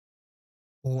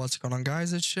What's going on,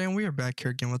 guys? It's Shay and we are back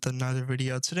here again with another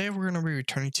video. Today we're going to be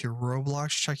returning to Roblox,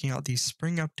 checking out the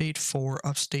spring update for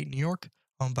Upstate New York,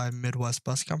 owned by Midwest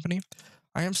Bus Company.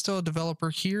 I am still a developer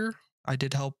here. I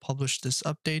did help publish this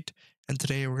update, and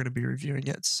today we're going to be reviewing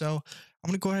it. So I'm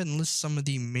going to go ahead and list some of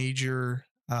the major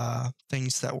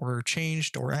things that were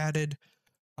changed or added.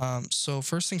 So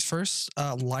first things first,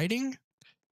 lighting.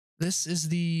 This is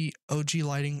the OG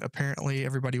lighting. Apparently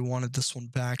everybody wanted this one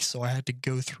back, so I had to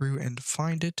go through and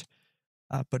find it.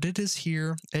 But it is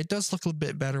here. It does look a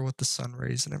bit better with the sun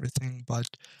rays and everything.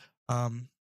 But um,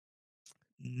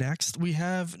 next we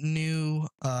have new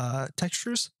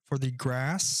textures for the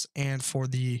grass and for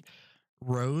the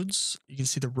roads. You can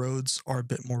see the roads are a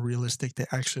bit more realistic. They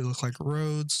actually look like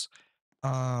roads.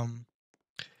 Um,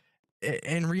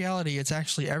 in reality, it's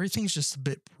actually everything's just a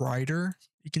bit brighter.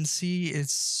 You can see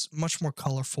it's much more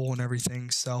colorful and everything.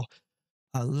 So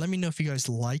let me know if you guys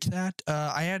like that.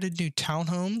 I added new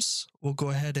townhomes. We'll go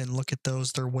ahead and look at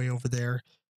those. They're way over there.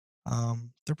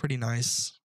 They're pretty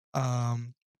nice.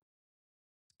 Um,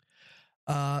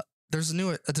 uh, there's a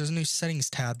new settings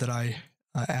tab that I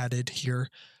added here.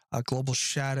 Global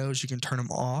shadows. You can turn them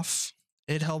off.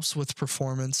 It helps with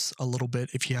performance a little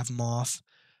bit if you have them off.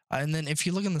 And then if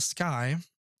you look in the sky,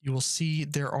 you will see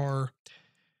there are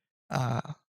uh,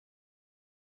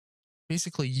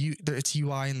 basically it's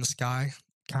UI in the sky,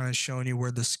 kind of showing you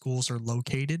where the schools are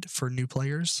located for new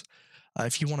players.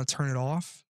 If you want to turn it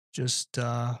off, just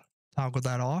toggle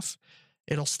that off.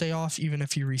 It'll stay off even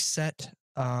if you reset.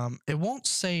 It won't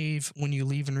save when you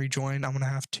leave and rejoin. I'm gonna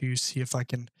have to see if I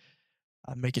can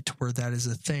make it to where that is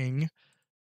a thing.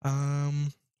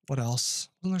 What else?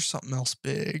 Well, there's something else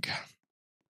big.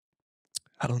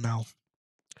 I don't know.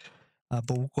 But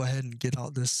we'll go ahead and get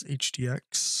out this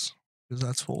HDX because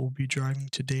that's what we'll be driving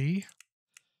today.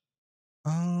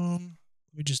 Let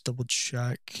me just double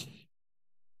check.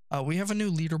 We have a new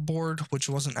leaderboard, which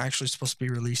wasn't actually supposed to be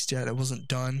released yet. It wasn't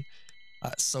done.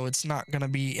 So it's not going to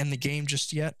be in the game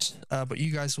just yet. But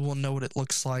you guys will know what it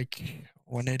looks like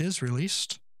when it is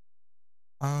released.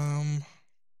 Let's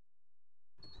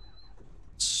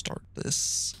start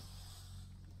this.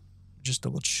 Just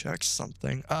double check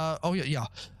something. Oh yeah.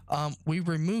 We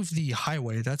removed the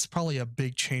highway. That's probably a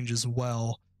big change as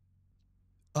well.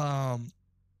 By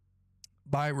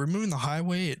removing the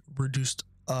highway, it reduced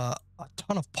a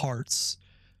ton of parts.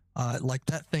 Like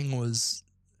that thing was,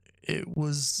 it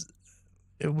was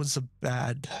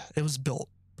built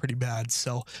pretty bad.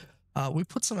 So we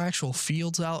put some actual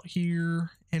fields out here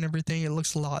and everything. It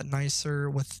looks a lot nicer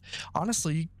with,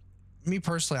 honestly, me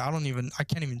personally, I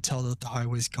can't even tell that the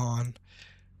highway's gone.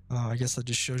 I guess that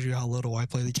just shows you how little I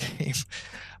play the game.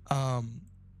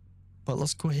 But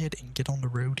let's go ahead and get on the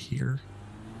road here.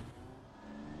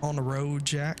 On the road,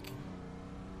 Jack.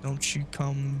 Don't you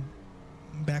come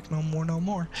back no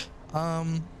more.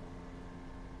 Trying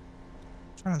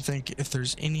to think if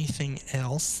there's anything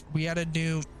else. We added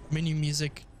new menu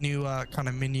music, new kind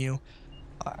of menu.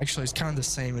 Actually, it's kind of the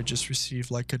same. It just received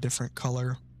like a different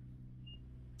color.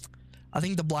 I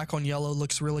think the black on yellow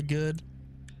looks really good,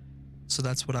 so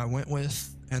that's what I went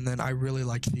with. And then I really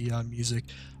like the music.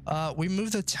 We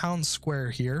moved the town square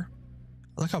here.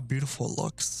 Look how beautiful it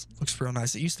looks. Looks real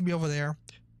nice. It used to be over there.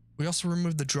 We also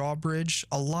removed the drawbridge.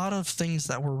 A lot of things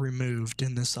that were removed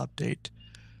in this update.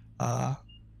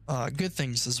 Good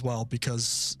things as well,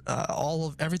 because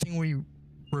everything we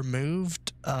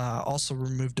removed also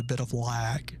removed a bit of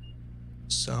lag.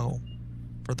 So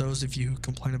for those of you who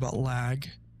complain about lag,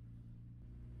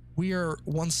 we are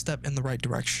one step in the right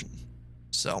direction.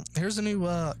 So here's a new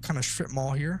kind of strip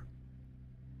mall here,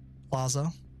 plaza,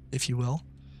 if you will.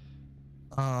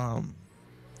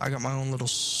 I got my own little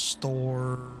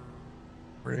store.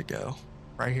 Where'd it go?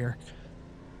 Right here.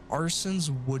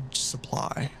 Arson's wood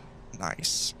supply.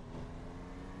 Nice.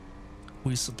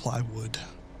 We supply wood.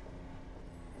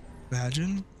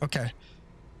 Imagine. Okay.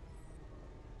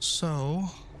 So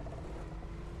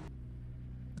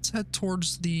let's head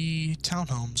towards the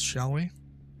townhomes, shall we?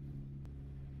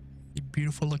 The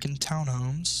beautiful looking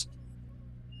townhomes.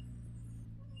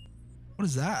 What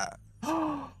is that?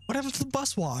 What happened to the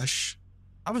bus wash?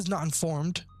 I was not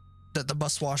informed that the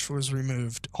bus wash was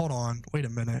removed. Hold on. Wait a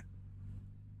minute.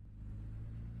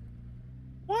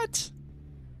 What?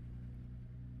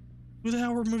 Who the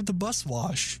hell removed the bus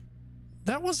wash?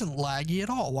 That wasn't laggy at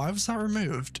all. Why was that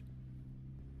removed?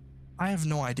 I have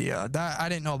no idea. I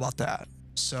didn't know about that.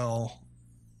 So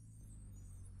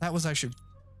that was actually,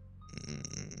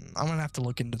 I'm gonna have to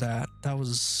look into that. I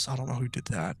don't know who did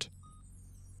that.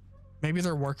 Maybe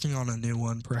they're working on a new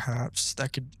one, perhaps.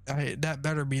 That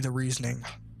better be the reasoning.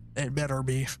 It better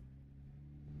be.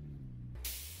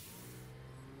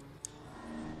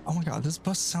 Oh my god, this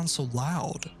bus sounds so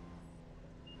loud.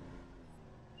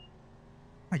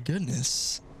 My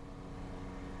goodness.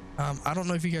 I don't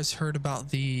know if you guys heard about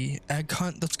the egg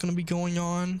hunt that's going to be going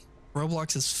on.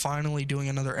 Roblox is finally doing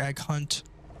another egg hunt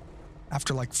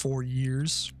after like 4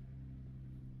 years.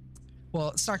 Well,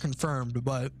 it's not confirmed,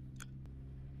 but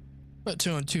put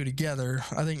 2 and 2 together,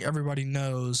 I think everybody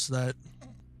knows that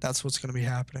that's what's going to be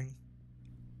happening.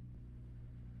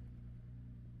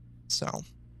 So,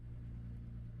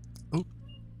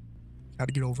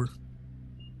 gotta get over.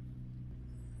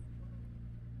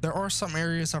 There are some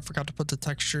areas I forgot to put the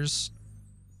textures,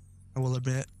 I will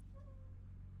admit.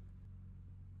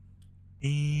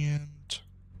 And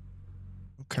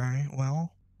okay,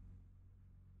 well,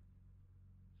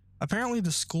 apparently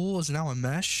the school is now a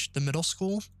mesh, the middle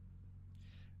school.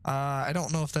 I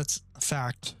don't know if that's a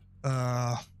fact.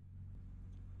 The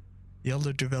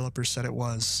other developer said it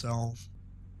was, so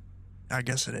I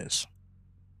guess it is.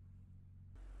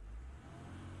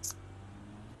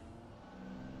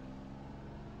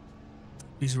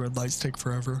 These red lights take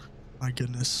forever. My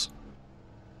goodness.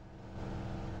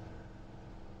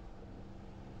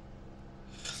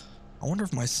 I wonder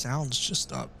if my sound's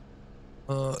just up.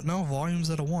 No, volume's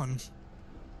at a 1.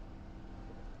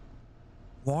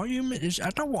 Volume is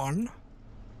at a 1.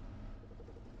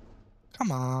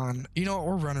 Come on. You know what?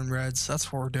 We're running reds.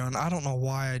 That's what we're doing. I don't know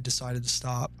why I decided to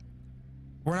stop.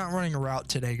 We're not running a route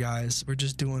today, guys. We're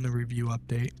just doing a review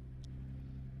update.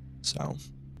 So.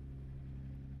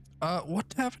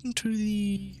 What happened to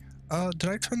the... did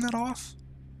I turn that off?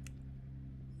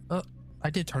 I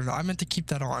did turn it on. I meant to keep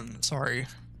that on. Sorry.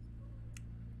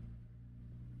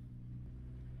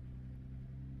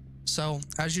 So,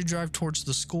 as you drive towards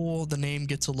the school, the name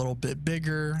gets a little bit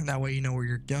bigger. That way you know where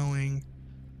you're going.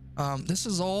 This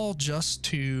is all just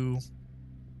to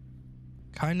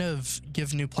kind of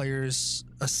give new players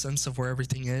a sense of where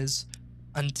everything is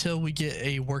until we get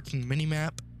a working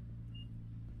minimap.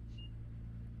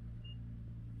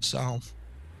 So,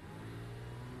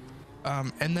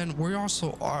 and then we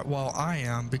also are, well, I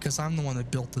am, because I'm the one that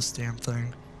built this damn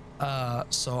thing.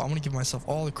 So I'm gonna give myself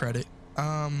all the credit.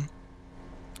 I'm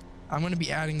gonna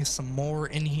be adding some more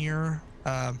in here.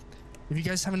 If you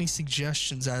guys have any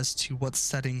suggestions as to what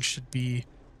settings should be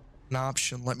an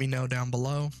option, let me know down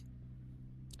below.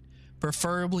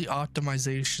 Preferably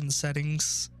optimization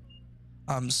settings,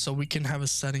 so we can have a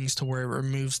settings to where it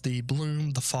removes the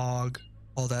bloom, the fog,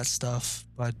 all that stuff,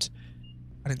 but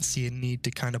I didn't see a need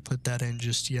to kind of put that in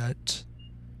just yet.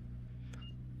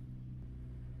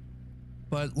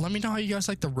 But let me know how you guys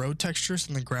like the road textures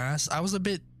and the grass. I was a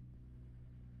bit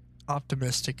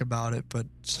optimistic about it, but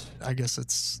I guess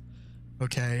it's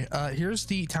okay. Here's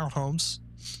the townhomes.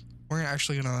 We're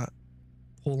actually gonna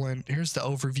pull in. Here's the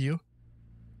overview.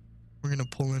 We're gonna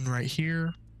pull in right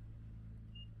here.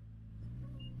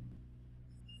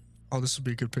 Oh, this would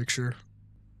be a good picture.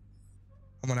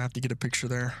 I'm gonna have to get a picture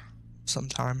there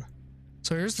sometime.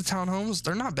 So here's the townhomes.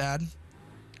 They're not bad.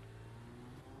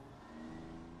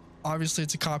 Obviously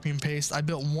it's a copy and paste. I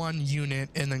built one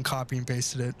unit and then copy and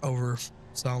pasted it over.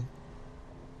 So,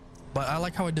 but I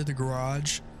like how I did the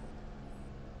garage.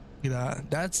 Look at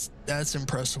that. That's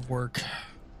impressive work.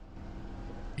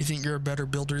 You think you're a better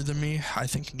builder than me? I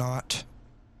think not.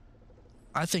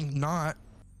 I think not.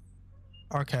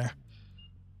 Okay.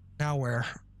 Now where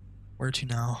to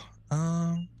now?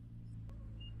 I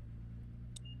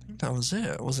think that was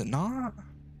it. Was it not?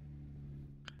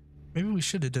 Maybe we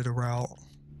should have did a route.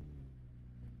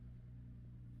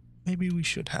 Maybe we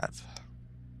should have.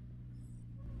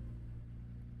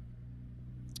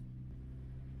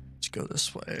 Let's go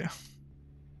this way.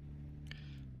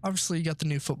 Obviously, you got the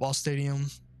new football stadium.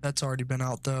 That's already been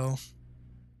out, though.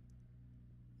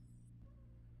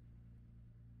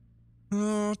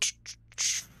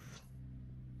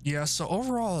 Yeah, so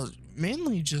overall,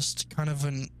 mainly just kind of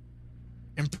an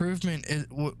improvement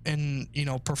in you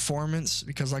know, performance,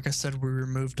 because like I said, we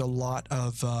removed a lot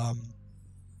of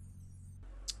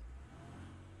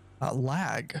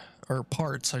lag, or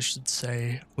parts I should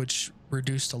say, which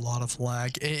reduced a lot of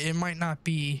lag. It might not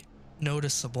be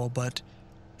noticeable, but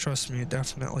trust me, it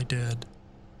definitely did.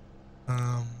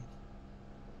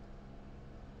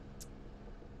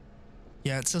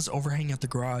 Yeah, it says overhang at the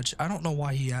garage. I don't know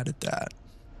why he added that.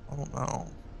 I don't know.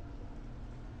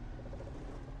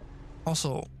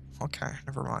 Also, okay,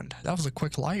 never mind. That was a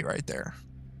quick light right there.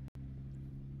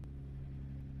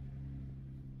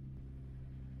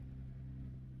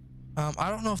 I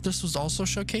don't know if this was also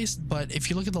showcased, but if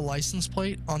you look at the license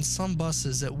plate on some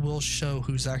buses, it will show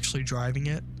who's actually driving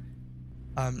it.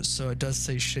 So it does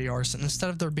say Shay Arson. Instead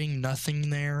of there being nothing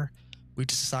there, we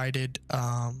decided,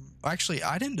 actually,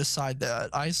 I didn't decide that.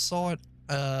 I saw it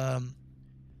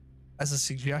as a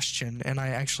suggestion, and I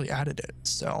actually added it.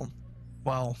 So,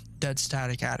 well, Dead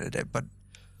Static added it, but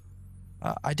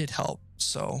I did help.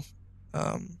 So,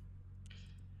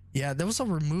 yeah, there was a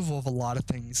removal of a lot of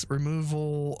things.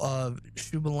 Removal of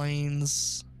Shuba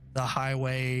lanes, the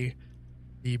highway,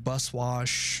 the bus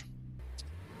wash.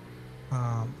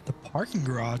 The parking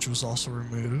garage was also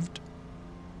removed.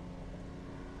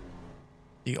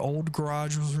 The old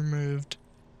garage was removed.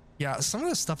 Yeah, some of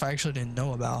the stuff I actually didn't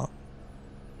know about.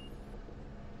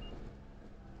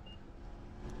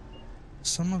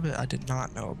 Some of it I did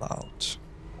not know about.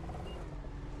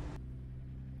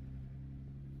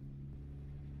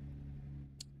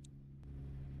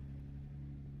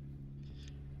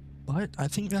 But I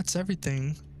think that's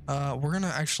everything. We're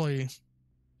gonna actually,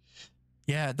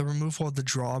 yeah, the removal of the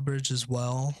drawbridge as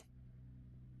well.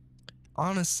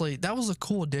 Honestly, that was a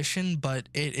cool addition, but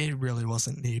it really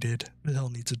wasn't needed. The hell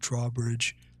needs a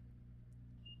drawbridge?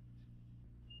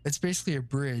 It's basically a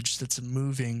bridge that's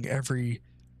moving every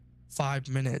 5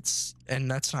 minutes, and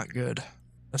that's not good.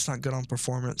 That's not good on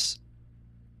performance.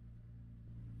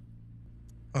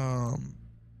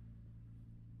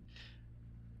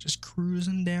 Just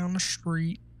cruising down the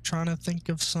street, trying to think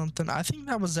of something. I think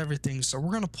that was everything. So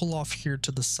we're gonna pull off here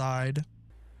to the side.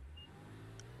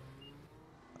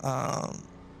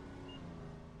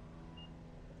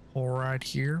 Pull right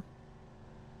here.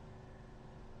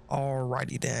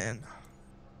 Alrighty then.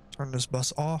 Turn this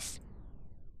bus off.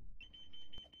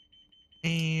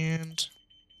 And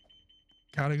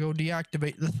gotta go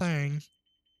deactivate the thing.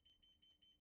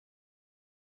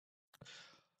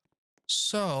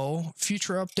 So,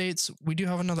 future updates, we do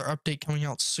have another update coming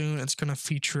out soon. It's going to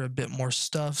feature a bit more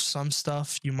stuff, some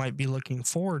stuff you might be looking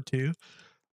forward to.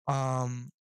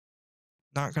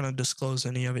 Not going to disclose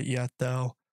any of it yet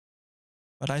though.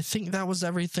 But I think that was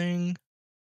everything.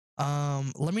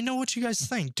 Let me know what you guys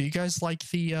think. Do you guys like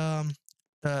the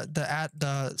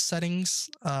settings?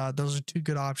 Those are two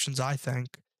good options, I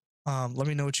think. Let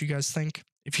me know what you guys think.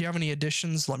 If you have any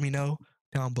additions, let me know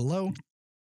down below.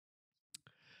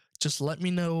 Just let me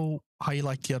know how you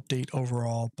like the update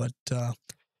overall. But if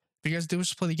you guys do wish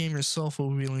to play the game yourself, it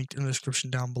will be linked in the description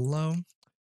down below.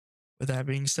 With that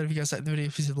being said, if you guys like the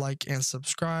video, please like and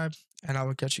subscribe, and I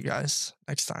will catch you guys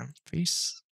next time.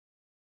 Peace.